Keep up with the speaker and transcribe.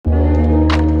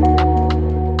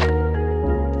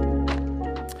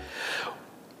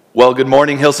Well, good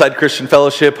morning, Hillside Christian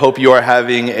Fellowship. Hope you are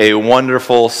having a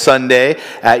wonderful Sunday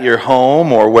at your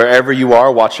home or wherever you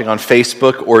are watching on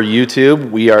Facebook or YouTube.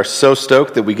 We are so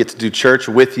stoked that we get to do church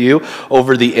with you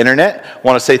over the internet. I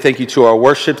want to say thank you to our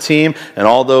worship team and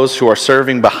all those who are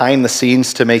serving behind the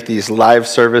scenes to make these live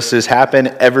services happen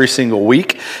every single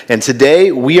week. And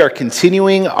today we are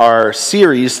continuing our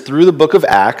series through the book of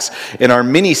Acts in our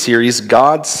mini-series,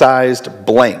 God-Sized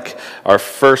Blank. Our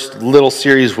first little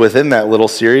series within that little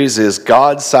series is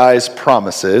God-Sized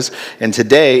Promises, and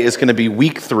today is going to be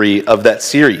week 3 of that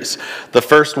series. The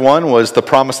first one was the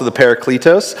promise of the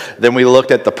Parakletos, then we looked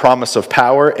at the promise of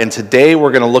power, and today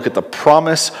we're going to look at the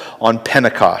promise on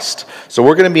Pentecost. So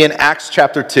we're going to be in Acts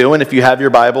chapter 2, and if you have your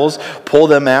Bibles, pull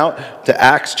them out to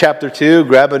Acts chapter 2,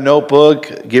 grab a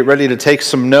notebook, get ready to take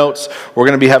some notes. We're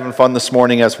going to be having fun this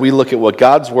morning as we look at what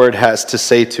God's Word has to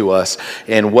say to us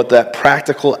and what that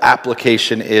practical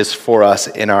application is for us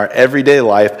in our everyday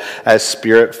life as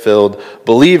Spirit-filled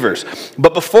believers.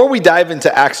 But before we dive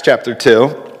into Acts chapter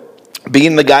 2,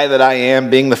 being the guy that I am,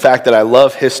 being the fact that I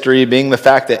love history, being the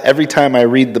fact that every time I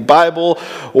read the Bible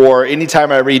or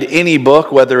anytime I read any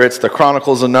book, whether it's the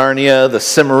Chronicles of Narnia, the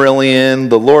Silmarillion,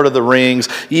 the Lord of the Rings,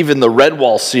 even the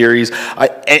Redwall series,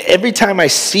 every time I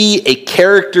see a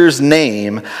character's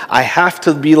name, I have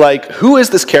to be like, who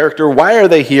is this character? Why are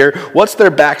they here? What's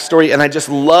their backstory? And I just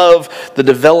love the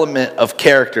development of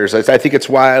characters. I think it's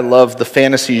why I love the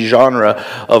fantasy genre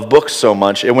of books so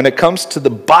much. And when it comes to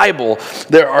the Bible,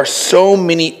 there are so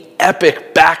many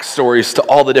epic backstories to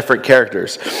all the different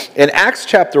characters. In Acts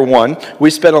chapter 1, we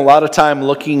spent a lot of time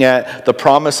looking at the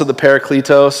promise of the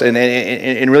Parakletos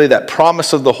and really that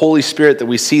promise of the Holy Spirit that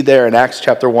we see there in Acts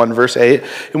chapter 1, verse 8.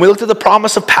 And we looked at the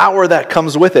promise of power that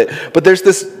comes with it. But there's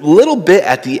this little bit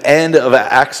at the end of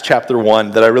Acts chapter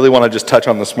 1 that I really want to just touch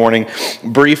on this morning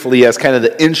briefly as kind of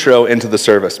the intro into the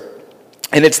service.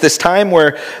 And it's this time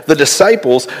where the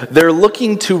disciples, they're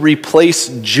looking to replace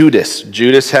Judas.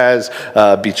 Judas has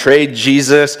betrayed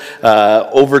Jesus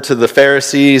over to the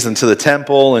Pharisees and to the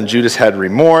temple, and Judas had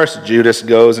remorse. Judas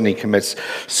goes and he commits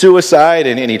suicide,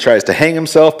 and he tries to hang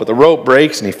himself, but the rope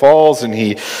breaks, and he falls, and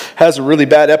he has a really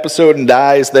bad episode and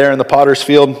dies there in the potter's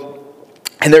field.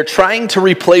 And they're trying to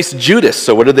replace Judas.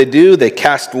 So what do? They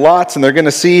cast lots, and they're going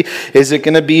to see, is it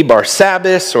going to be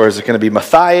Barsabbas or is it going to be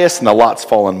Matthias? And the lots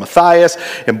fall on Matthias.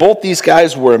 And both these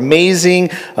guys were amazing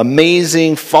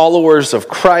followers of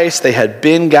Christ. They had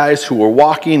been guys who were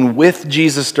walking with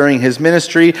Jesus during his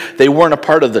ministry. They weren't a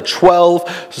part of the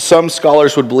 12. Some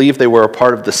scholars would believe they were a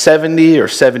part of the 70 or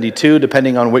 72,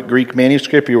 depending on what Greek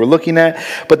manuscript you were looking at.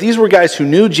 But these were guys who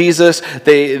knew Jesus.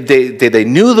 They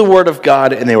knew the Word of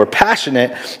God, and they were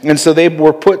passionate. And so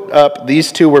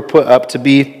these two were put up to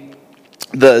be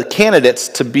the candidates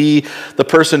to be the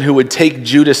person who would take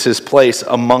Judas's place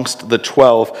amongst the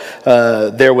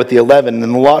 12 there with the 11.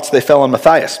 And the lots, they fell on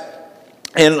Matthias.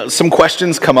 And some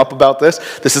questions come up about this.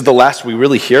 This is the last we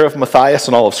really hear of Matthias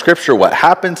in all of Scripture. What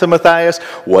happened to Matthias?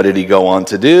 What did he go on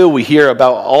to do? We hear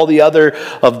about all the other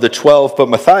of the 12, but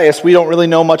Matthias, we don't really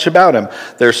know much about him.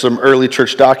 There's some early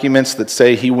church documents that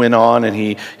say he went on and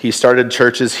he started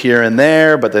churches here and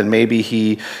there, but then maybe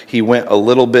he went a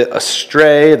little bit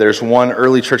astray. There's one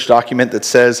early church document that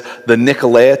says the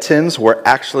Nicolaitans were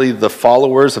actually the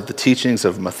followers of the teachings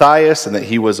of Matthias and that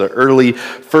he was an early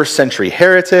first century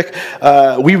heretic.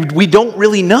 We don't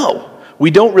really know. We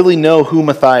don't really know who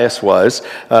Matthias was.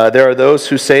 There are those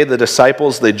who say the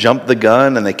disciples, they jumped the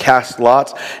gun and they cast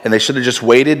lots and they should have just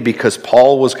waited because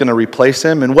Paul was going to replace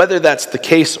him. And whether that's the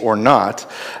case or not,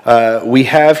 we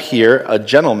have here a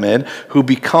gentleman who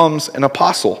becomes an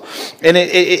apostle. And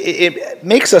it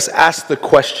makes us ask the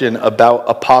question about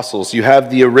apostles. You have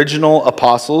the original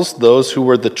apostles, those who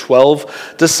were the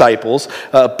 12 disciples,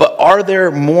 but are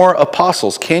there more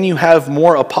apostles? Can you have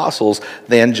more apostles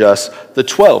than just the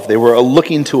 12? They were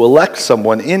looking to elect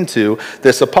someone into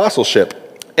this apostleship.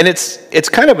 And it's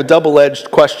kind of a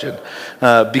double-edged question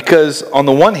because on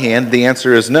the one hand, the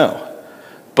answer is no.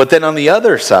 But then on the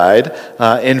other side,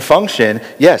 in function,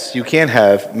 yes, you can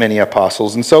have many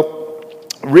apostles. And so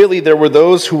really there were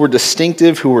those who were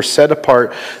distinctive, who were set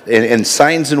apart, and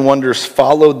signs and wonders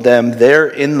followed them there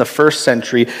in the first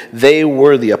century. They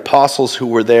were the apostles who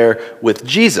were there with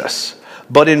Jesus.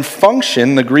 But in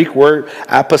function, the Greek word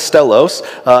apostolos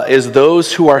is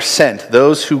those who are sent,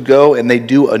 those who go and they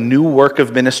do a new work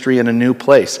of ministry in a new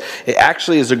place. It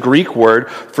actually is a Greek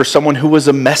word for someone who was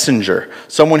a messenger,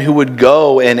 someone who would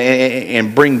go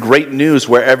and bring great news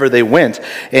wherever they went.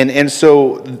 And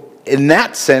so in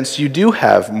that sense, you do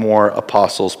have more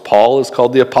apostles. Paul is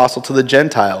called the apostle to the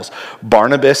Gentiles.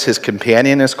 Barnabas, his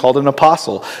companion, is called an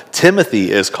apostle.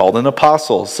 Timothy is called an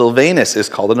apostle. Silvanus is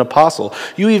called an apostle.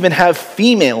 You even have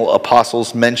female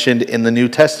apostles mentioned in the New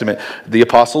Testament. The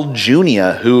apostle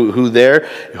Junia,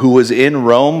 who was in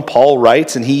Rome, Paul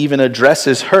writes, and he even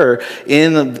addresses her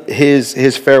in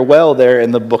his farewell there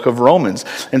in the book of Romans.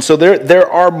 And so there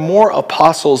are more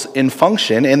apostles in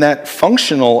function, and that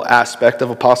functional aspect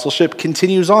of apostleship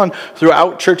continues on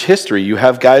throughout church history. You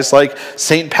have guys like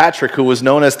St. Patrick, who was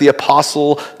known as the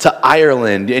apostle to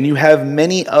Ireland, and you have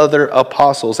many other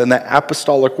apostles, and that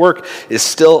apostolic work is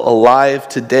still alive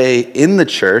today in the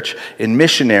church, in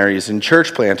missionaries and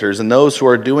church planters and those who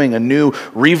are doing a new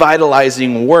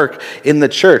revitalizing work in the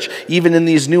church. Even in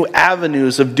these new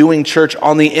avenues of doing church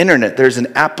on the internet, there's an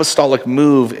apostolic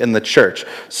move in the church.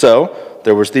 So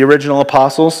there was the original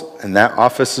apostles, and that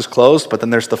office is closed, but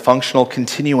then there's the functional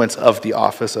continuance of the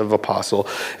office of apostle.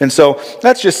 And so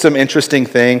that's just some interesting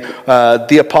thing.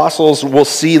 The apostles, we'll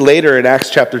see later in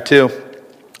Acts chapter 2,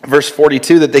 verse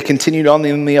 42, that they continued on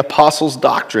in the apostles'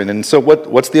 doctrine. And so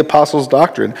what's the apostles'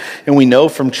 doctrine? And we know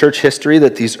from church history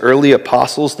that these early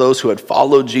apostles, those who had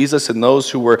followed Jesus and those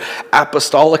who were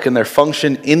apostolic in their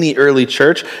function in the early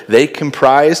church, they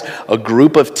comprised a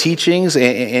group of teachings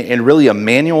and really a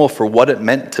manual for what it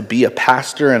meant to be a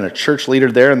pastor and a church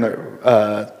leader there in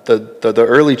the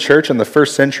early church in the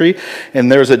first century.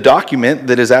 And there's a document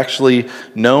that is actually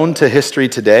known to history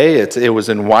today. It was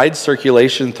in wide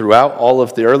circulation throughout all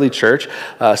of the early church.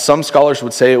 Some scholars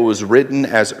would say it was written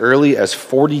as early as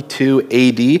 42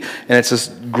 AD, and it's this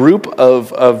group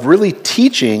of really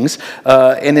teachings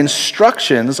and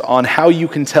instructions on how you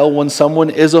can tell when someone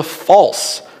is a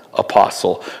false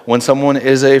apostle, when someone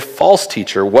is a false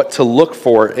teacher, what to look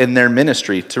for in their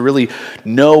ministry, to really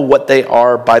know what they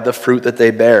are by the fruit that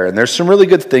they bear. And there's some really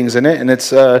good things in it, and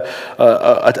it's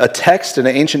a text in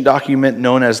an ancient document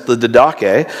known as the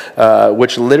Didache,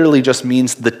 which literally just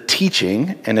means the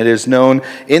teaching, and it is known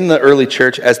in the early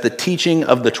church as the teaching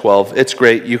of the 12. It's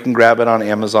great. You can grab it on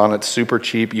Amazon. It's super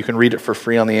cheap. You can read it for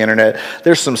free on the internet.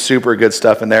 There's some super good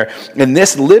stuff in there. And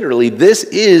this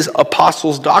is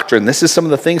apostles' doctrine. This is some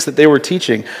of the things that they were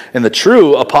teaching. And the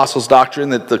true apostles'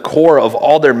 doctrine, that the core of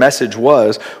all their message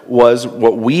was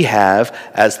what we have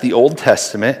as the Old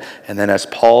Testament. And then as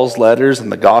Paul's letters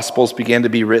and the Gospels began to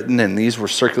be written, and these were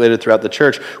circulated throughout the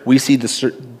church, we see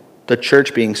the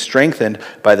church being strengthened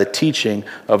by the teaching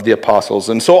of the apostles.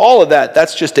 And so all of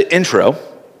that's just an intro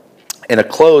and a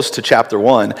close to chapter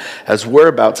 1 as we're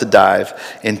about to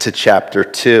dive into chapter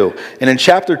 2. And in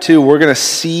chapter 2, we're going to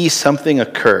see something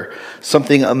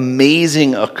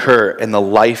amazing occur in the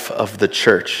life of the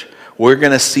church. We're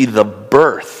going to see the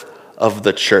birth of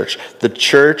the church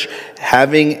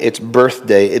having its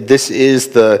birthday. This is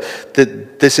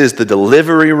the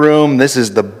delivery room. This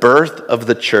is the birth of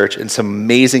the church, and some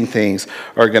amazing things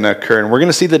are going to occur. And we're going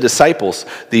to see the disciples,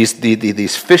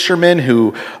 these fishermen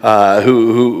who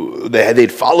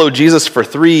they'd followed Jesus for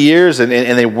 3 years, and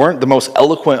they weren't the most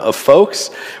eloquent of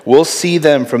folks. We'll see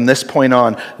them from this point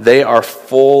on. They are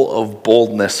full of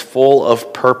boldness, full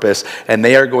of purpose, and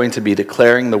they are going to be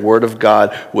declaring the word of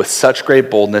God with such great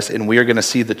boldness. And we are going to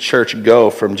see the church go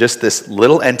from just this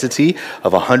little entity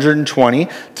of 120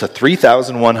 to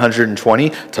 3,120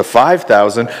 to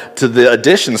 5,000 to the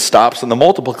addition stops and the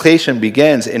multiplication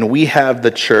begins, and we have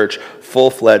the church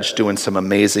full-fledged doing some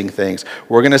amazing things.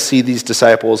 We're going to see these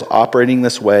disciples operating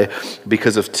this way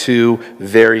because of two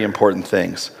very important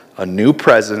things: a new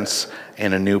presence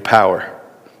and a new power.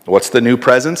 What's the new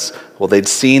presence? Well, they'd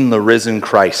seen the risen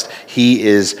Christ. He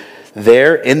is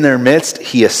there in their midst.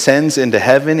 He ascends into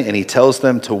heaven, and he tells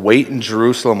them to wait in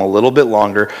Jerusalem a little bit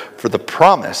longer for the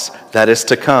promise that is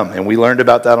to come. And we learned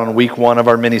about that on week 1 of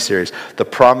our mini-series. The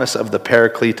promise of the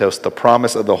Parakletos, the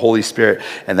promise of the Holy Spirit,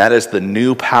 and that is the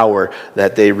new power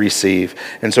that they receive.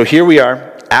 And so here we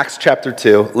are, Acts chapter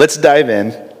 2. Let's dive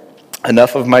in.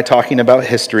 Enough of my talking about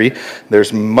history.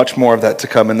 There's much more of that to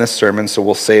come in this sermon, so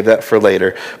we'll save that for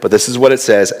later. But this is what it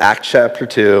says, Acts chapter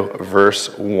 2,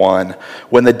 verse 1.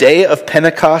 When the day of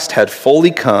Pentecost had fully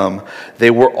come,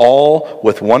 they were all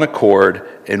with one accord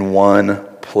in one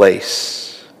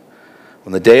place.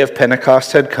 When the day of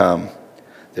Pentecost had come,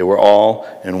 they were all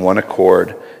in one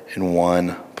accord in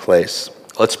one place.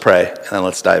 Let's pray, and then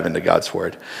let's dive into God's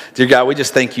word. Dear God, we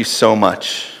just thank you so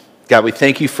much. God, we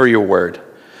thank you for your word.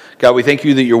 God, we thank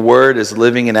you that your word is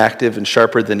living and active and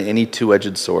sharper than any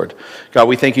two-edged sword. God,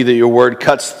 we thank you that your word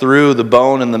cuts through the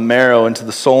bone and the marrow into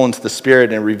the soul and to the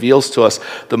spirit and reveals to us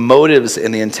the motives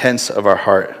and the intents of our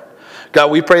heart.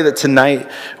 God, we pray that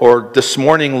tonight or this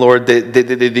morning, Lord,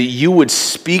 that you would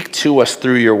speak to us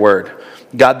through your word.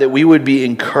 God, that we would be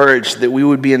encouraged, that we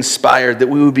would be inspired, that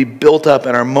we would be built up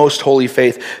in our most holy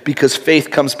faith, because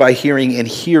faith comes by hearing and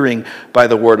hearing by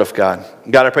the word of God.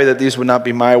 God, I pray that these would not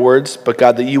be my words, but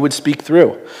God, that you would speak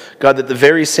through. God, that the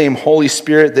very same Holy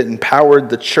Spirit that empowered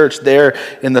the church there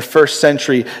in the first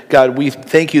century, God, we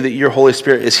thank you that your Holy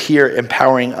Spirit is here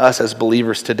empowering us as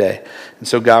believers today. And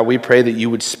so, God, we pray that you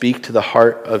would speak to the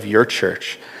heart of your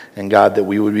church, and God, that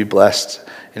we would be blessed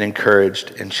and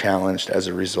encouraged and challenged as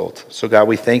a result. So God,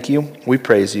 we thank you, we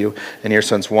praise you, in your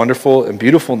son's wonderful and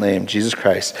beautiful name, Jesus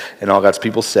Christ. And all God's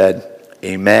people said,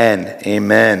 amen,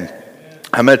 amen.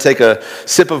 I'm going to take a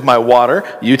sip of my water,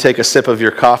 you take a sip of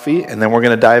your coffee, and then we're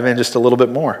going to dive in just a little bit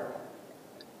more.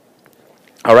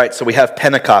 All right, so we have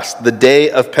Pentecost. The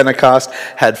day of Pentecost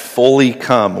had fully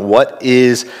come. What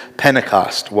is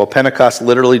Pentecost? Well, Pentecost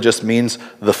literally just means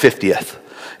the 50th.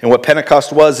 And what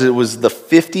Pentecost was, it was the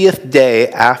 50th day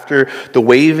after the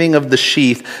waving of the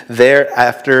sheath there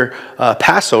after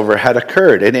Passover had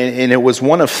occurred. And it was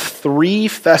one of 3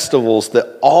 festivals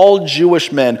that all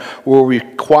Jewish men were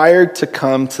required to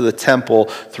come to the temple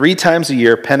 3 times a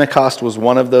year. Pentecost was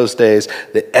one of those days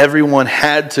that everyone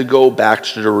had to go back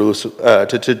to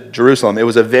Jerusalem. It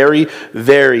was a very,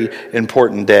 very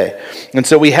important day. And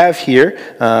so we have here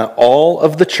all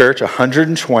of the church,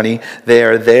 120. They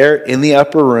are there in the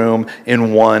upper room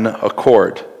in one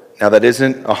accord. Now that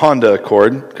isn't a Honda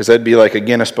Accord, because that'd be like a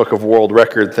Guinness Book of World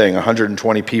Record thing,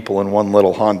 120 people in one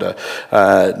little Honda.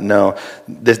 No,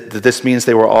 this means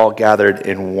they were all gathered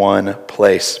in one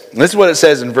place. And this is what it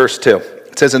says in verse 2.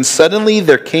 It says, "And suddenly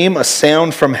there came a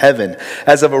sound from heaven,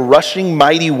 as of a rushing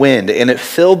mighty wind, and it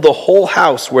filled the whole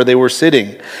house where they were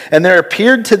sitting. And there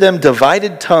appeared to them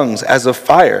divided tongues as of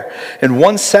fire, and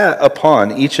one sat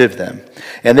upon each of them.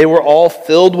 And they were all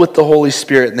filled with the Holy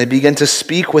Spirit, and they began to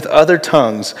speak with other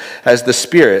tongues as the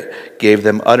Spirit gave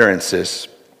them utterances."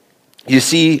 You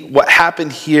see, what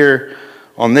happened here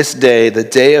on this day, the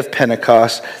day of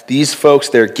Pentecost, these folks,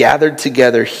 they're gathered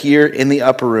together here in the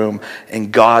upper room,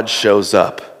 and God shows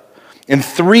up. And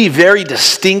 3 very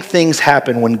distinct things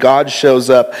happen when God shows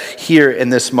up here in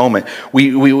this moment.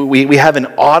 We have an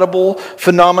audible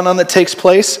phenomenon that takes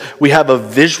place, we have a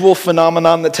visual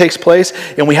phenomenon that takes place,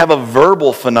 and we have a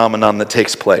verbal phenomenon that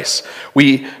takes place.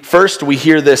 First, we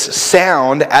hear this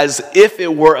sound as if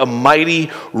it were a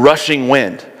mighty rushing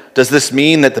wind. Does this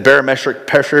mean that the barometric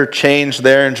pressure changed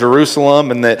there in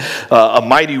Jerusalem and that a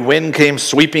mighty wind came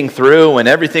sweeping through and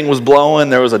everything was blowing,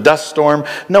 there was a dust storm?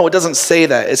 No, it doesn't say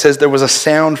that. It says there was a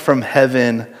sound from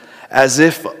heaven as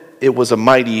if it was a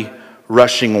mighty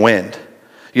rushing wind.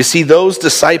 You see, those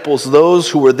disciples, those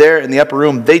who were there in the upper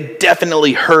room, they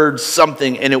definitely heard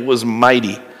something, and it was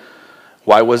mighty.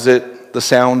 Why was it the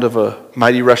sound of a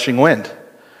mighty rushing wind?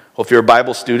 Well, if you're a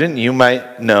Bible student, you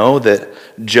might know that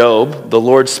Job, the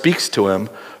Lord speaks to him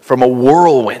from a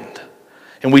whirlwind.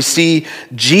 And we see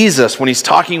Jesus when he's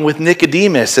talking with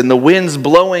Nicodemus and the wind's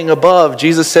blowing above.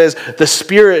 Jesus says the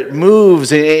Spirit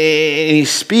moves and he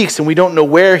speaks, and we don't know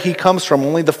where he comes from,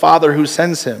 only the Father who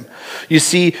sends him. You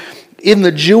see, in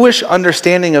the Jewish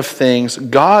understanding of things,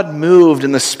 God moved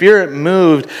and the Spirit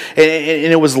moved,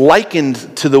 and it was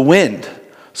likened to the wind.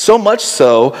 So much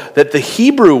so that the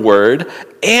Hebrew word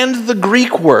and the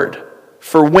Greek word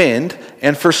for wind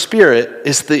and for spirit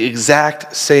is the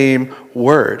exact same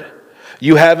word.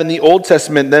 You have in the Old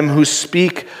Testament them who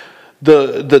speak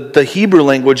the Hebrew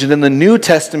language, and in the New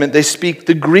Testament they speak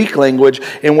the Greek language.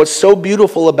 And what's so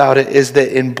beautiful about it is that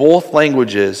in both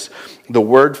languages, the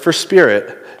word for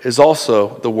spirit is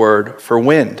also the word for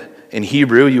wind. In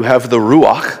Hebrew, you have the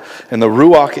ruach, and the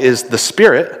ruach is the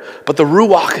spirit, but the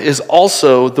ruach is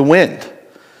also the wind.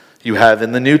 You have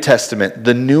in the New Testament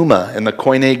the pneuma in the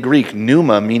Koine Greek,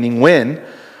 pneuma meaning wind,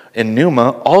 and pneuma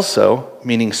also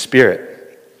meaning spirit.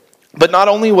 But not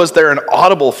only was there an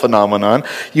audible phenomenon,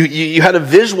 you had a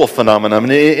visual phenomenon,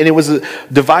 and it was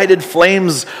divided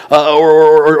flames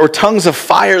or tongues of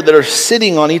fire that are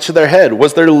sitting on each of their head.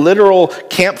 Was there literal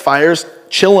campfires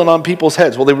chilling on people's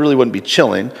heads? Well, they really wouldn't be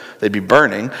chilling, they'd be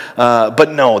burning.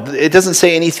 But no, it doesn't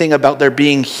say anything about there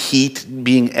being heat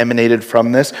being emanated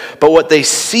from this. But what they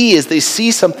see is they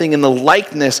see something in the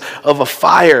likeness of a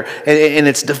fire, and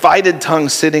it's divided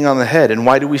tongues sitting on the head. And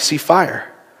why do we see fire?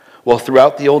 Well,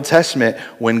 throughout the Old Testament,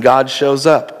 when God shows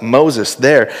up, Moses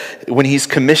there, when he's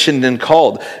commissioned and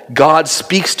called, God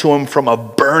speaks to him from a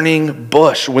burning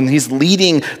bush. When he's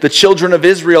leading the children of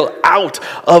Israel out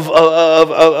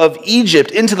of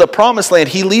Egypt into the promised land,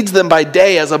 he leads them by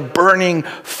day as a burning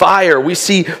fire. We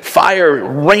see fire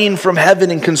rain from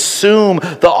heaven and consume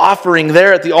the offering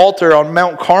there at the altar on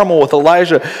Mount Carmel with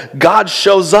Elijah. God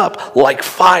shows up like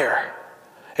fire.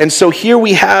 And so here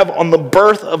we have on the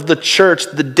birth of the church,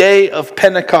 the day of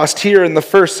Pentecost here in the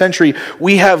first century,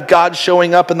 we have God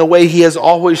showing up in the way he has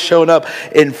always shown up,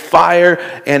 in fire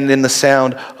and in the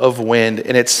sound of wind.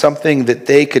 And it's something that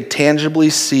they could tangibly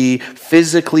see,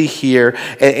 physically hear,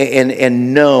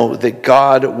 and know that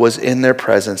God was in their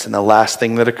presence. And the last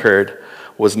thing that occurred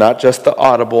was not just the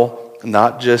audible,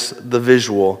 not just the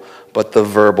visual, but the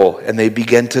verbal. And they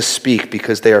begin to speak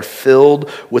because they are filled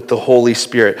with the Holy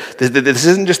Spirit. This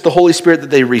isn't just the Holy Spirit that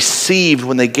they received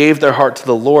when they gave their heart to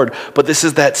the Lord, but this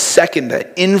is that second,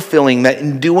 that infilling, that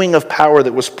enduing of power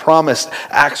that was promised,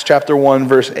 Acts chapter 1,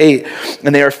 verse 8.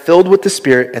 And they are filled with the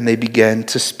Spirit, and they begin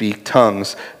to speak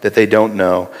tongues that they don't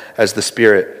know as the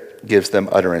Spirit gives them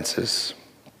utterances.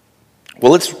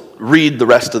 Well, let's read the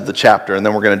rest of the chapter, and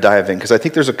then we're going to dive in, because I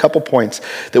think there's a couple points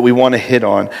that we want to hit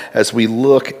on as we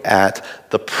look at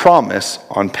the promise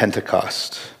on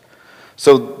Pentecost.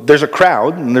 So there's a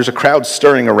crowd, and there's a crowd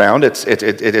stirring around.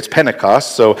 It's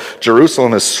Pentecost, so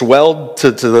Jerusalem is swelled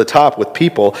to the top with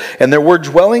people. And there were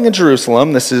dwelling in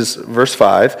Jerusalem, this is verse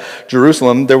 5,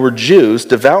 Jerusalem, there were Jews,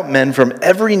 devout men from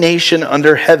every nation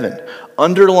under heaven.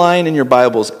 Underline in your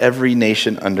Bibles, every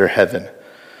nation under heaven.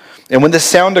 And when the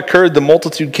sound occurred, the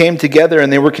multitude came together,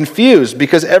 and they were confused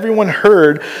because everyone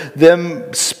heard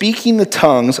them speaking the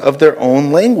tongues of their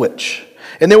own language.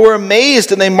 And they were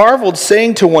amazed, and they marveled,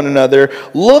 saying to one another,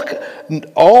 "Look,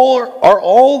 are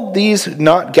all these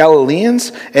not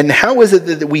Galileans? And how is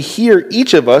it that we hear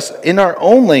each of us in our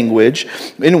own language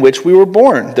in which we were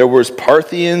born?" There was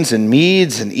Parthians and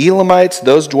Medes and Elamites,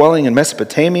 those dwelling in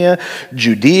Mesopotamia,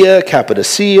 Judea,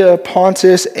 Cappadocia,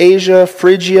 Pontus, Asia,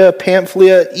 Phrygia,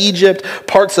 Pamphylia, Egypt,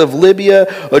 parts of Libya,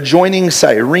 adjoining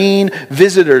Cyrene,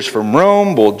 visitors from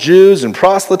Rome, both Jews and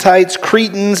proselytes,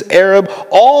 Cretans, Arab,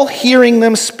 all hearing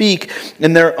them speak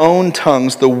in their own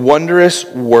tongues the wondrous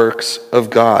works of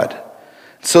God.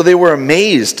 So they were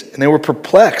amazed and they were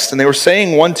perplexed, and they were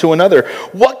saying one to another,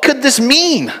 "What could this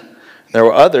mean?" There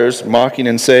were others mocking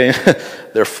and saying,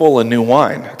 "They're full of new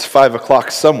wine. It's 5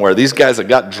 o'clock somewhere. These guys have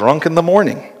got drunk in the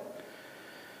morning."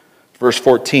 Verse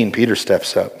 14, Peter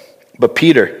steps up. But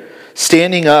Peter,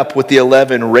 standing up with the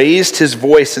 11, raised his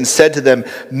voice and said to them,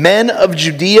 "Men of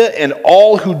Judea and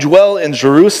all who dwell in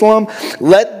Jerusalem,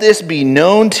 let this be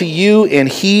known to you and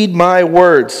heed my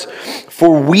words. For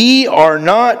we are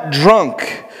not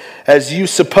drunk, as you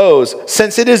suppose,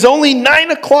 since it is only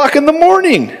 9 o'clock in the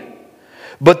morning.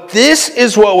 But this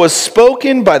is what was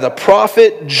spoken by the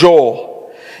prophet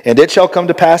Joel. And it shall come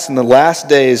to pass in the last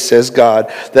days, says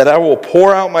God, that I will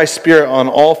pour out my spirit on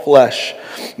all flesh.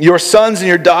 Your sons and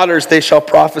your daughters, they shall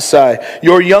prophesy.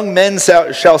 Your young men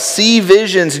shall see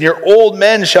visions, and your old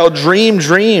men shall dream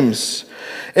dreams.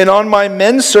 And on my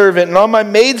menservant and on my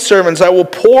maidservants I will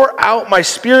pour out my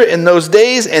spirit in those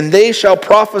days, and they shall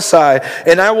prophesy.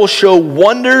 And I will show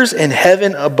wonders in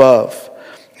heaven above,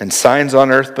 and signs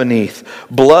on earth beneath,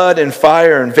 blood and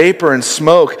fire and vapor and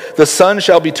smoke. The sun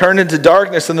shall be turned into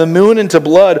darkness and the moon into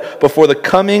blood before the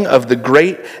coming of the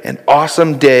great and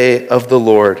awesome day of the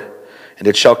Lord. And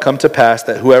it shall come to pass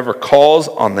that whoever calls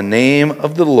on the name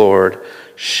of the Lord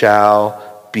shall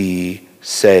be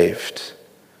saved."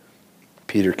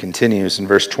 Peter continues in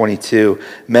verse 22,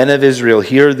 "Men of Israel,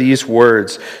 hear these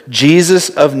words. Jesus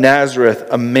of Nazareth,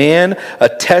 a man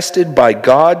attested by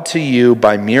God to you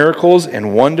by miracles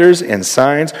and wonders and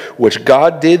signs, which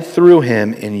God did through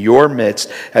him in your midst,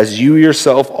 as you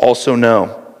yourself also know.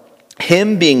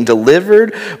 Him being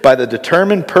delivered by the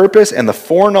determined purpose and the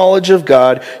foreknowledge of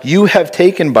God, you have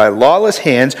taken by lawless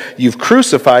hands, you've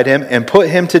crucified him and put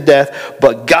him to death,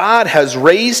 but God has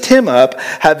raised him up,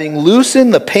 having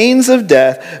loosened the pains of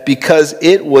death, because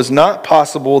it was not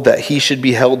possible that he should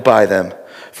be held by them.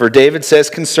 For David says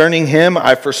concerning him,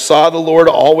 I foresaw the Lord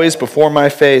always before my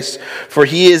face, for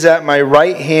he is at my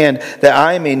right hand, that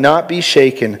I may not be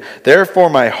shaken. Therefore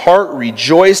my heart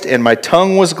rejoiced and my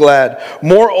tongue was glad.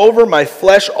 Moreover, my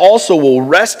flesh also will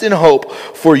rest in hope,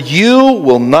 for you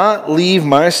will not leave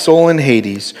my soul in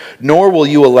Hades, nor will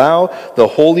you allow the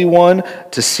Holy One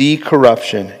to see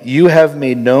corruption. You have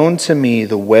made known to me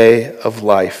the way of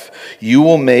life. You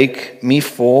will make me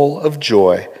full of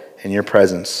joy in your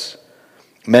presence.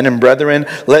 Men and brethren,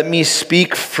 let me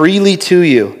speak freely to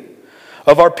you.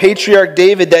 of our patriarch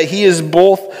David, that he is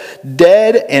both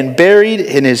dead and buried,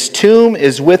 and his tomb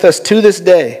is with us to this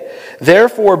day.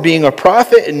 Therefore, being a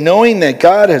prophet and knowing that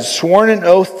God has sworn an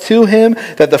oath to him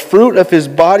that the fruit of his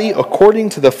body, according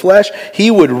to the flesh, he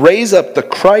would raise up the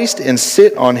Christ and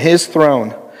sit on his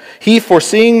throne. He,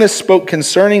 foreseeing this, spoke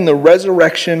concerning the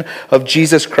resurrection of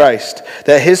Jesus Christ,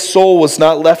 that his soul was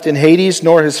not left in Hades,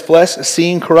 nor his flesh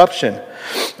seeing corruption.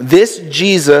 This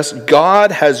Jesus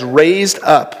God has raised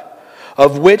up,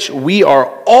 of which we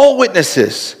are all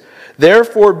witnesses.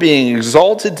 Therefore, being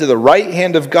exalted to the right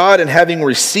hand of God, and having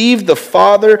received the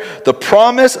Father the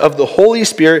promise of the Holy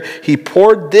Spirit, he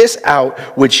poured this out,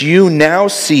 which you now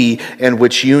see and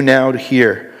which you now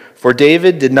hear. For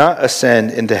David did not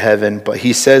ascend into heaven, but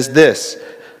he says this,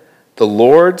 the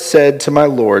Lord said to my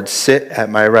Lord, sit at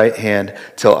my right hand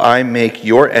till I make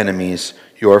your enemies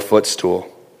your footstool.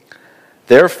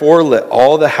 Therefore, let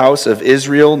all the house of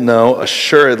Israel know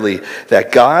assuredly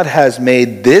that God has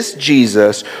made this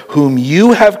Jesus, whom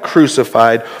you have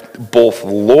crucified, both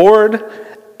Lord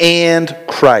and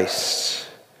Christ.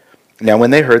 Now, when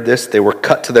they heard this, they were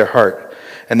cut to their heart.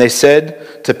 And they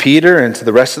said to Peter and to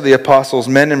the rest of the apostles,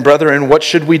 men and brethren, what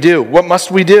should we do? What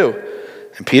must we do?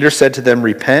 And Peter said to them,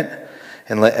 repent,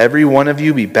 and let every one of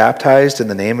you be baptized in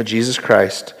the name of Jesus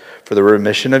Christ, for the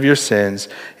remission of your sins,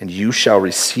 and you shall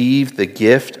receive the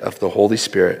gift of the Holy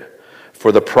Spirit.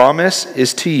 For the promise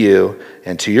is to you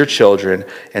and to your children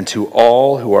and to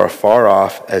all who are far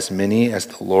off, as many as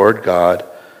the Lord God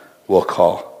will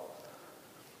call.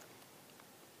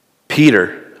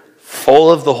 Peter,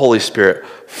 full of the Holy Spirit,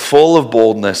 full of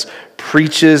boldness,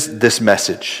 preaches this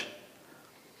message.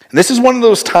 And this is one of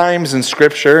those times in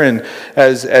Scripture, and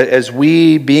as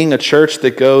we, being a church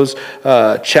that goes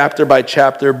chapter by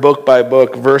chapter, book by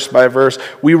book, verse by verse,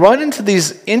 we run into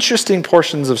these interesting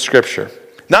portions of Scripture.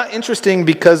 Not interesting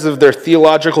because of their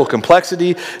theological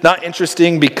complexity, not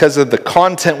interesting because of the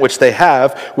content which they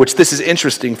have, which this is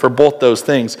interesting for both those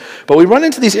things. But we run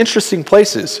into these interesting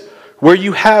places where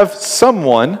you have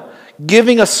someone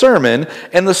giving a sermon,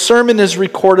 and the sermon is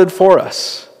recorded for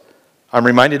us. I'm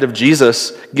reminded of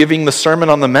Jesus giving the Sermon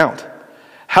on the Mount.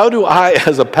 How do I,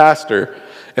 as a pastor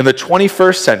in the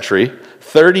 21st century,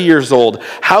 30 years old,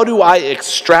 how do I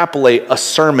extrapolate a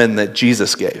sermon that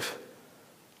Jesus gave?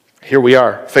 Here we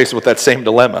are, faced with that same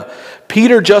dilemma.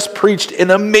 Peter just preached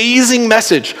an amazing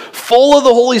message, full of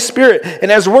the Holy Spirit.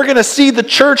 And as we're going to see, the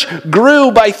church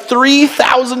grew by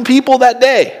 3,000 people that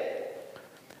day.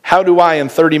 How do I, in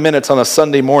 30 minutes on a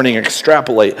Sunday morning,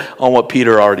 extrapolate on what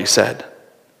Peter already said?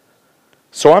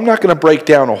 So I'm not going to break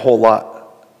down a whole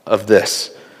lot of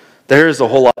this. There is a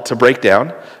whole lot to break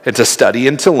down and to study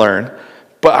and to learn,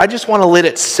 but I just want to let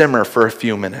it simmer for a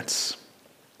few minutes.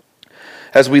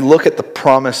 As we look at the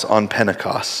promise on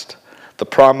Pentecost, the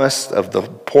promise of the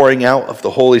pouring out of the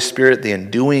Holy Spirit, the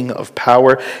enduing of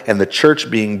power, and the church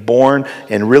being born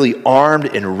and really armed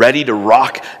and ready to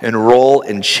rock and roll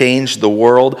and change the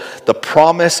world, the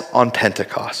promise on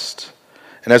Pentecost.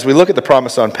 And as we look at the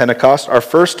promise on Pentecost, our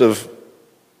first of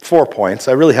 4 points.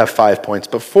 I really have 5 points,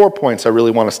 but 4 points I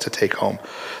really want us to take home.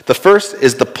 The first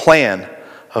is the plan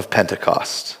of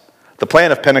Pentecost. The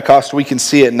plan of Pentecost, we can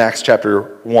see it in Acts chapter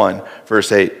 1,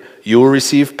 verse 8. You will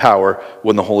receive power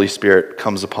when the Holy Spirit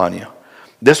comes upon you.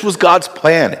 This was God's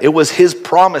plan. It was his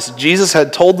promise. Jesus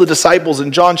had told the disciples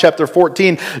in John chapter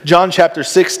 14, John chapter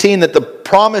 16, that the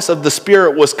promise of the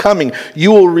Spirit was coming.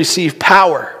 You will receive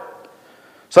power.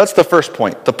 So that's the first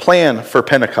point, the plan for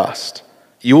Pentecost.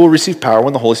 You will receive power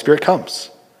when the Holy Spirit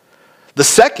comes. The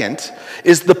second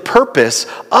is the purpose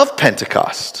of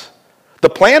Pentecost. The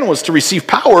plan was to receive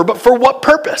power, but for what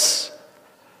purpose?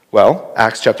 Well,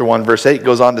 Acts chapter 1, verse 8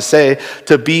 goes on to say,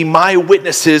 to be my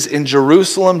witnesses in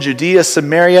Jerusalem, Judea,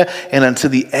 Samaria, and unto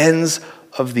the ends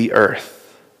of the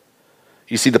earth.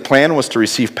 You see, the plan was to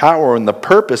receive power, and the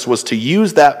purpose was to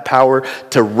use that power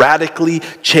to radically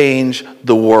change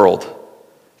the world,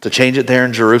 to change it there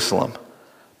in Jerusalem.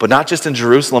 But not just in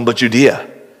Jerusalem, but Judea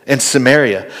and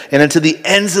Samaria and into the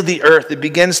ends of the earth. It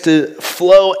begins to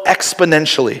flow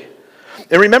exponentially.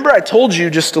 And remember, I told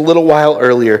you just a little while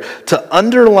earlier to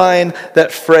underline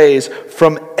that phrase,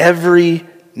 from every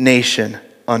nation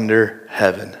under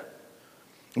heaven.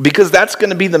 Because that's going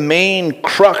to be the main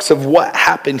crux of what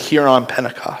happened here on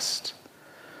Pentecost.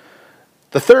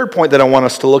 The third point that I want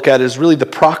us to look at is really the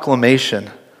proclamation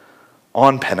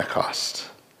on Pentecost.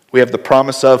 We have the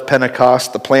promise of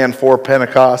Pentecost, the plan for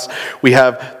Pentecost. We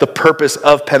have the purpose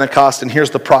of Pentecost, and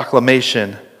here's the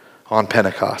proclamation on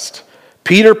Pentecost.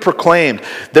 Peter proclaimed.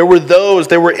 There were those,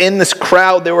 they were in this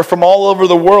crowd, they were from all over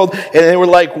the world, and they were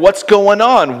like, what's going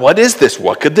on? What is this?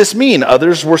 What could this mean?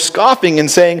 Others were scoffing and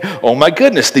saying, oh my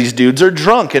goodness, these dudes are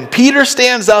drunk. And Peter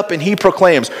stands up and he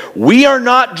proclaims, we are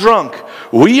not drunk.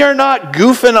 We are not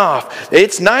goofing off.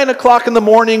 It's 9 o'clock in the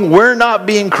morning. We're not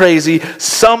being crazy.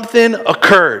 Something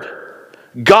occurred.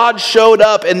 God showed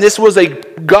up, and this was a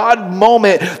God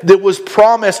moment that was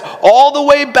promised all the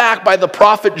way back by the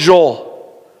prophet Joel.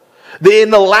 That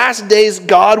in the last days,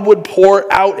 God would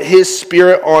pour out his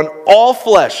Spirit on all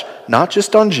flesh, not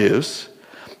just on Jews,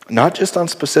 not just on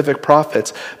specific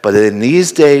prophets, but in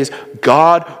these days,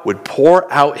 God would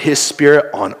pour out his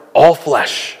Spirit on all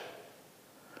flesh.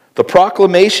 The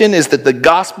proclamation is that the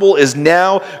gospel is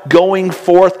now going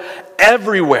forth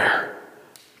everywhere.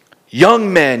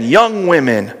 Young men, young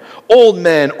women, old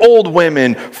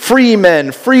women, free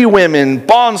men, free women,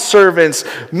 bondservants,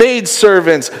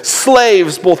 maidservants,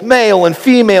 slaves, both male and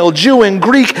female, Jew and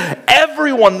Greek,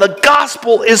 everyone. The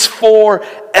gospel is for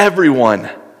everyone.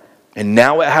 And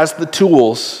now it has the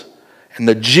tools and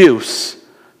the juice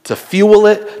to fuel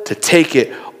it, to take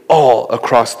it all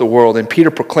across the world. And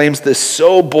Peter proclaims this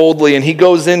so boldly, and he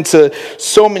goes into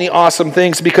so many awesome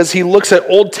things because he looks at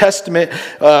Old Testament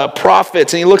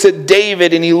prophets, and he looks at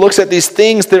David, and he looks at these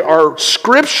things that are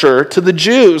scripture to the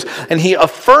Jews, and he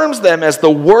affirms them as the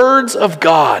words of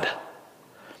God.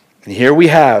 And here we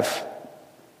have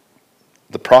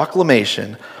the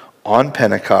proclamation on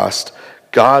Pentecost,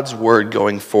 God's word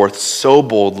going forth so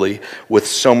boldly with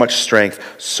so much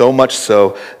strength, so much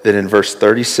so that in verse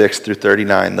 36 through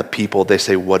 39, the people, they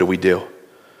say, what do we do?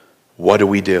 What do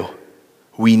we do?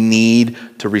 We need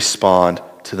to respond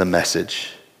to the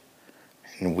message.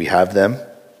 And we have them.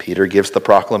 Peter gives the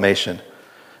proclamation.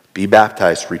 Be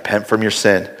baptized, repent from your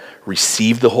sin,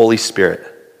 receive the Holy Spirit.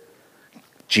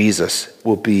 Jesus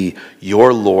will be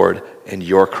your Lord and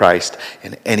your Christ,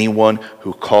 and anyone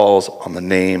who calls on the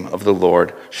name of the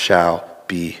Lord shall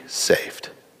be saved.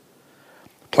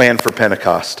 Plan for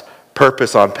Pentecost,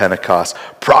 purpose on Pentecost,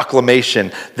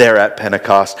 proclamation there at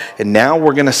Pentecost, and now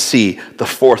we're going to see the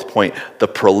fourth point, the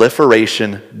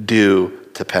proliferation due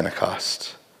to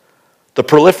Pentecost. The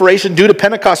proliferation due to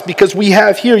Pentecost, because we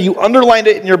have here, you underlined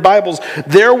it in your Bibles,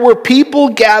 there were people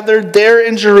gathered there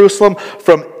in Jerusalem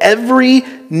from every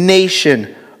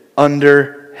nation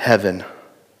under heaven.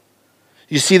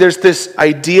 You see, there's this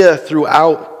idea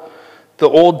throughout the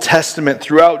Old Testament,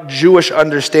 throughout Jewish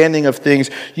understanding of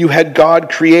things. You had God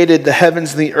created the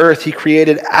heavens and the earth. He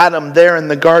created Adam there in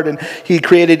the garden. He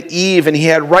created Eve, and he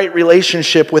had right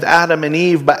relationship with Adam and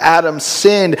Eve, but Adam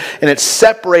sinned, and it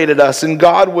separated us, and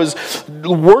God was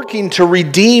working to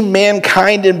redeem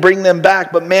mankind and bring them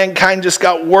back, but mankind just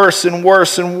got worse and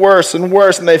worse and worse and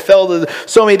worse, and they fell to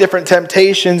so many different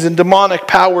temptations and demonic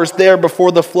powers there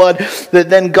before the flood, that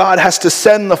then God has to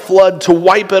send the flood to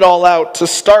wipe it all out, to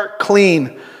start clean.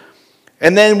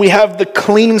 And then we have the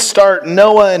clean start,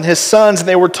 Noah and his sons, and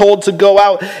they were told to go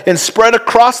out and spread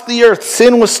across the earth.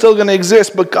 Sin was still going to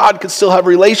exist, but God could still have a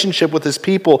relationship with his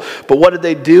people. But what did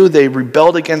they do? They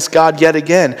rebelled against God yet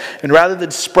again. And rather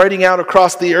than spreading out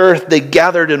across the earth, they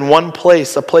gathered in one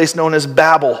place, a place known as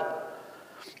Babel.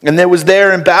 And it was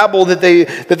there in Babel that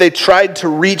they tried to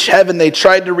reach heaven. They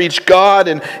tried to reach God,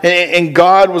 and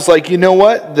God was like, you know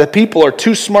what? The people are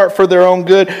too smart for their own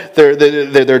good.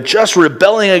 They're just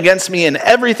rebelling against me in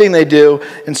everything they do.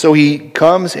 And so he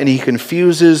comes and he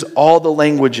confuses all the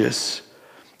languages.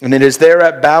 And it is there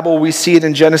at Babel, we see it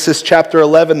in Genesis chapter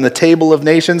 11, the table of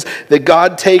nations, that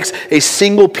God takes a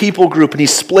single people group and he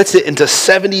splits it into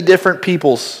 70 different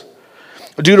peoples.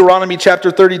 Deuteronomy chapter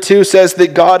 32 says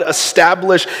that God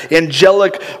established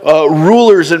angelic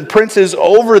rulers and princes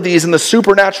over these in the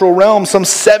supernatural realm, some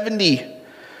 70.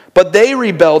 But they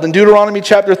rebelled. And Deuteronomy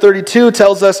chapter 32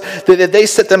 tells us that they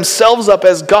set themselves up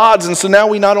as gods. And so now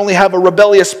we not only have a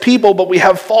rebellious people, but we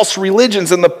have false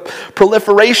religions and the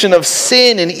proliferation of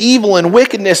sin and evil and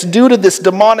wickedness due to this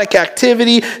demonic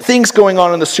activity, things going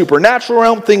on in the supernatural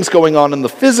realm, things going on in the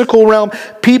physical realm.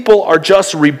 People are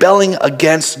just rebelling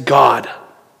against God.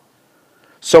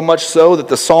 So much so that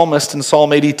the psalmist in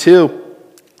Psalm 82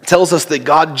 tells us that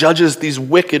God judges these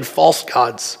wicked false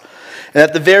gods. And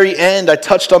at the very end, I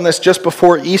touched on this just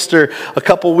before Easter a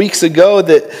couple weeks ago,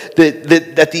 that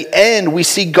at the end we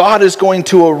see God is going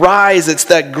to arise. It's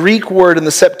that Greek word in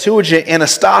the Septuagint,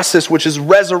 anastasis, which is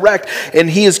resurrect. And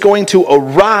he is going to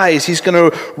arise. He's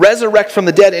going to resurrect from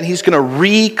the dead, and he's going to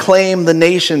reclaim the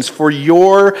nations. For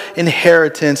your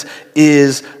inheritance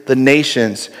is the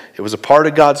nations. It was a part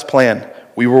of God's plan.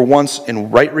 We were once in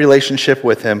right relationship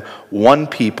with him, one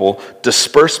people,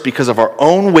 dispersed because of our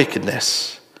own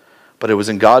wickedness. But it was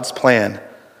in God's plan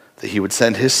that he would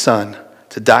send his son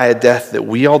to die a death that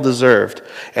we all deserved,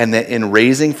 and that in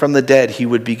raising from the dead, he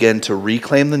would begin to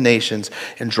reclaim the nations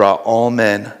and draw all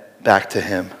men back to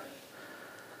him.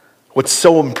 What's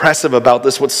so impressive about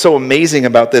this, what's so amazing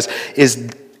about this, is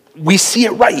we see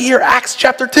it right here, Acts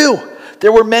chapter 2.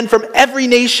 There were men from every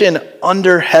nation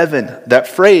under heaven. That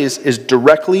phrase is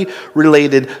directly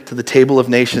related to the table of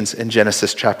nations in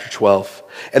Genesis chapter 12.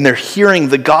 And they're hearing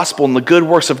the gospel and the good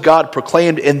works of God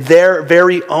proclaimed in their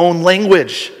very own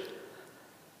language.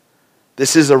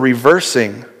 This is a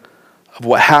reversing of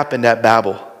what happened at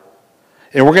Babel.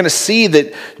 And we're going to see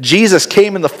that Jesus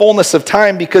came in the fullness of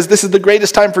time, because this is the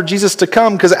greatest time for Jesus to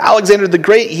come, because Alexander the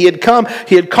Great, he had come,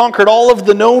 he had conquered all of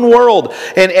the known world.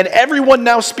 And everyone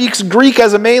now speaks Greek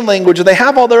as a main language, and they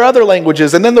have all their other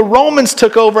languages. And then the Romans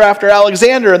took over after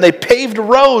Alexander, and they paved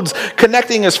roads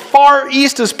connecting as far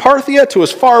east as Parthia to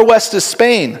as far west as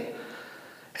Spain.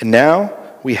 And now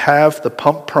we have the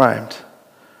pump primed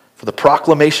for the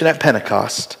proclamation at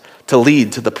Pentecost to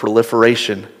lead to the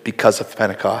proliferation because of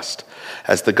Pentecost.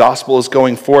 As the gospel is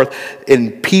going forth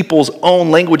in people's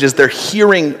own languages, they're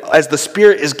hearing, as the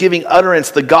Spirit is giving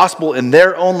utterance, the gospel in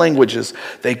their own languages.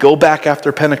 They go back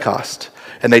after Pentecost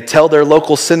and they tell their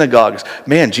local synagogues,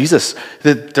 man, Jesus,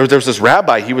 there's this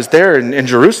rabbi, he was there in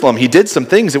Jerusalem, he did some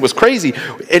things, it was crazy,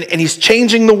 and he's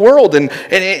changing the world, and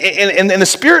the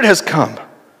Spirit has come.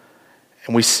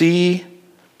 And we see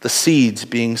the seeds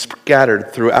being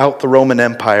scattered throughout the Roman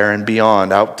Empire and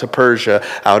beyond, out to Persia,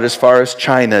 out as far as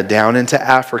China, down into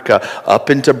Africa, up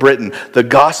into Britain. The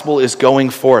gospel is going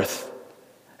forth.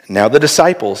 Now the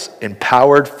disciples,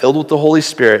 empowered, filled with the Holy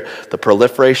Spirit, the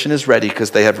proliferation is ready because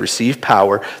they have received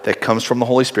power that comes from the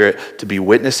Holy Spirit to be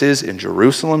witnesses in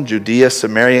Jerusalem, Judea,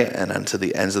 Samaria, and unto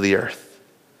the ends of the earth.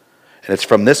 And it's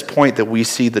from this point that we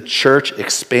see the church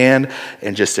expand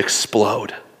and just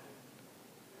explode.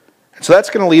 So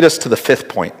that's going to lead us to the fifth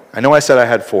point. I know I said I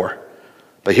had 4,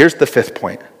 but here's the fifth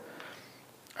point.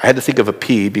 I had to think of a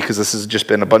P because this has just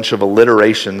been a bunch of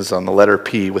alliterations on the letter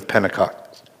P with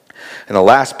Pentecost. And the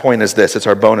last point is this. It's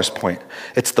our bonus point.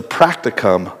 It's the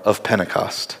practicum of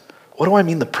Pentecost. What do I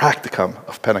mean, the practicum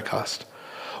of Pentecost?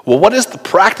 Well, what is the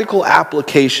practical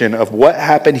application of what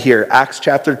happened here, Acts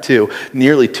chapter 2,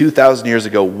 nearly 2,000 years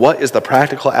ago? What is the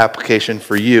practical application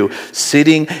for you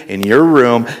sitting in your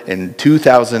room in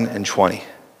 2020?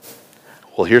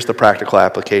 Well, here's the practical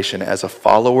application as a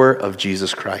follower of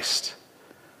Jesus Christ.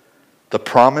 The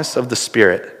promise of the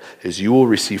Spirit is you will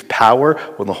receive power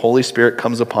when the Holy Spirit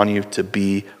comes upon you to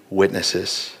be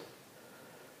witnesses.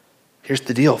 Here's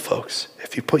the deal, folks.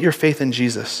 If you put your faith in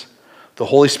Jesus, the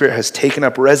Holy Spirit has taken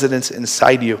up residence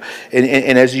inside you.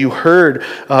 And as you heard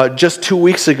just 2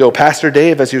 weeks ago, Pastor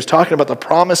Dave, as he was talking about the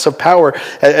promise of power,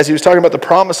 as he was talking about the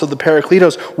promise of the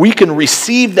Parakletos, we can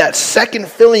receive that second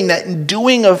filling, that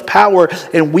enduing of power,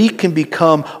 and we can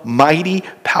become mighty,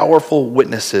 powerful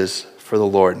witnesses for the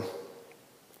Lord.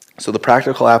 So the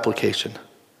practical application,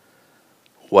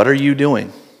 what are you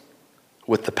doing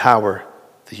with the power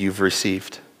that you've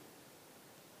received?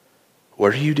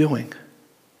 What are you doing?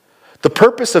 The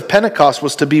purpose of Pentecost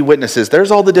was to be witnesses.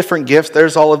 There's all the different gifts.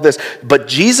 There's all of this. But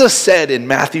Jesus said in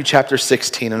Matthew chapter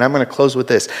 16, and I'm going to close with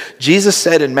this. Jesus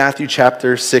said in Matthew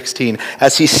chapter 16,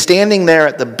 as he's standing there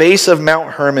at the base of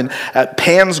Mount Hermon at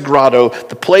Pan's Grotto,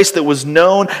 the place that was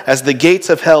known as the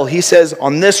gates of hell, he says,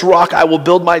 on this rock I will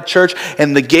build my church,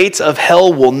 and the gates of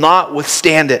hell will not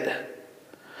withstand it.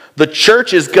 The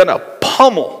church is going to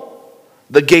pummel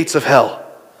the gates of hell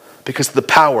because of the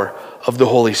power of the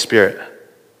Holy Spirit.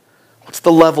 What's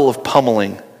the level of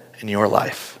pummeling in your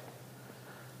life?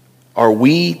 Are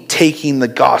we taking the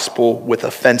gospel with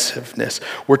offensiveness?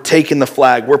 We're taking the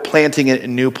flag, we're planting it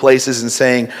in new places and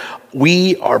saying,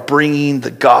 we are bringing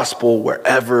the gospel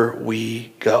wherever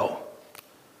we go.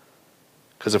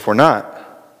 Because if we're not,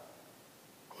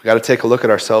 we got to take a look at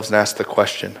ourselves and ask the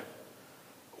question,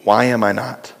 why am I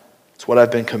not? It's what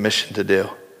I've been commissioned to do.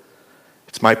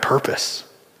 It's my purpose.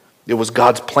 It was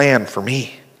God's plan for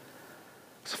me.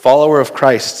 As a follower of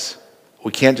Christ,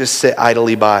 we can't just sit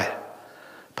idly by,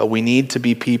 but we need to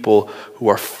be people who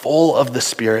are full of the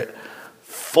Spirit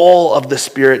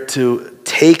to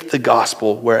take the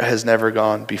gospel where it has never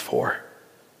gone before.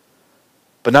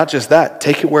 But not just that,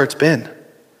 take it where it's been.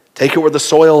 Take it where the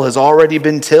soil has already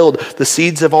been tilled, the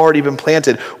seeds have already been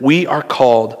planted. We are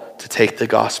called to take the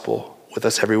gospel with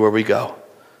us everywhere we go.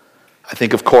 I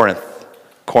think of Corinth.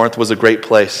 Corinth was a great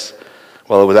place.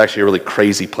 Well, it was actually a really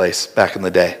crazy place back in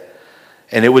the day.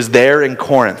 And it was there in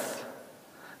Corinth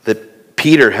that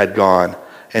Peter had gone,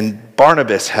 and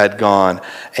Barnabas had gone,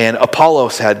 and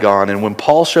Apollos had gone. And when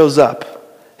Paul shows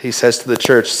up, He says to the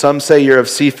church, some say you're of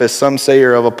Cephas, some say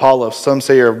you're of Apollos, some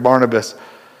say you're of Barnabas,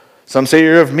 some say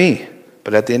you're of me.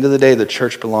 But at the end of the day, the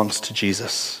church belongs to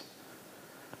Jesus.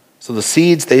 So the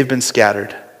seeds, they've been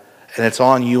scattered. And it's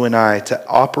on you and I to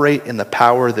operate in the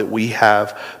power that we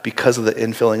have because of the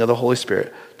infilling of the Holy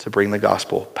Spirit to bring the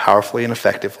gospel powerfully and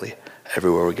effectively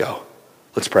everywhere we go.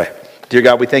 Let's pray. Dear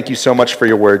God, we thank you so much for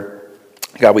your word.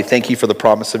 God, we thank you for the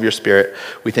promise of your Spirit.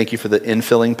 We thank you for the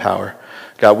infilling power.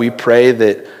 God, we pray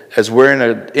that as we're in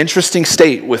an interesting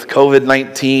state with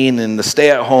COVID-19 and the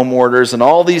stay-at-home orders and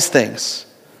all these things,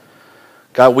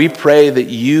 God, we pray that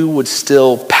you would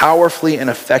still powerfully and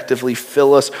effectively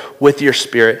fill us with your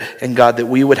Spirit, and God, that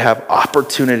we would have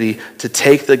opportunity to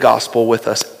take the gospel with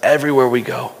us everywhere we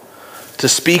go, to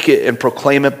speak it and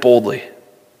proclaim it boldly,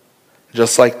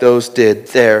 just like those did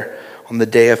there on the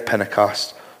day of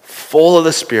Pentecost, full of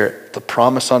the Spirit, the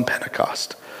promise on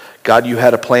Pentecost. God, you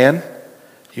had a plan,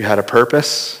 you had a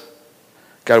purpose.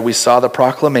 God, we saw the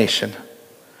proclamation,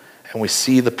 and we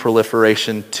see the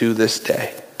proliferation to this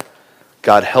day.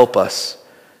 God, help us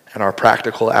in our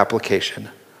practical application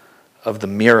of the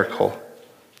miracle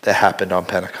that happened on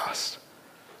Pentecost.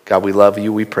 God, we love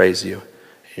you, we praise you.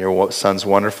 In your Son's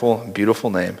wonderful and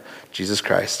beautiful name, Jesus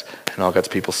Christ. And all God's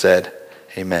people said,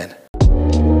 amen.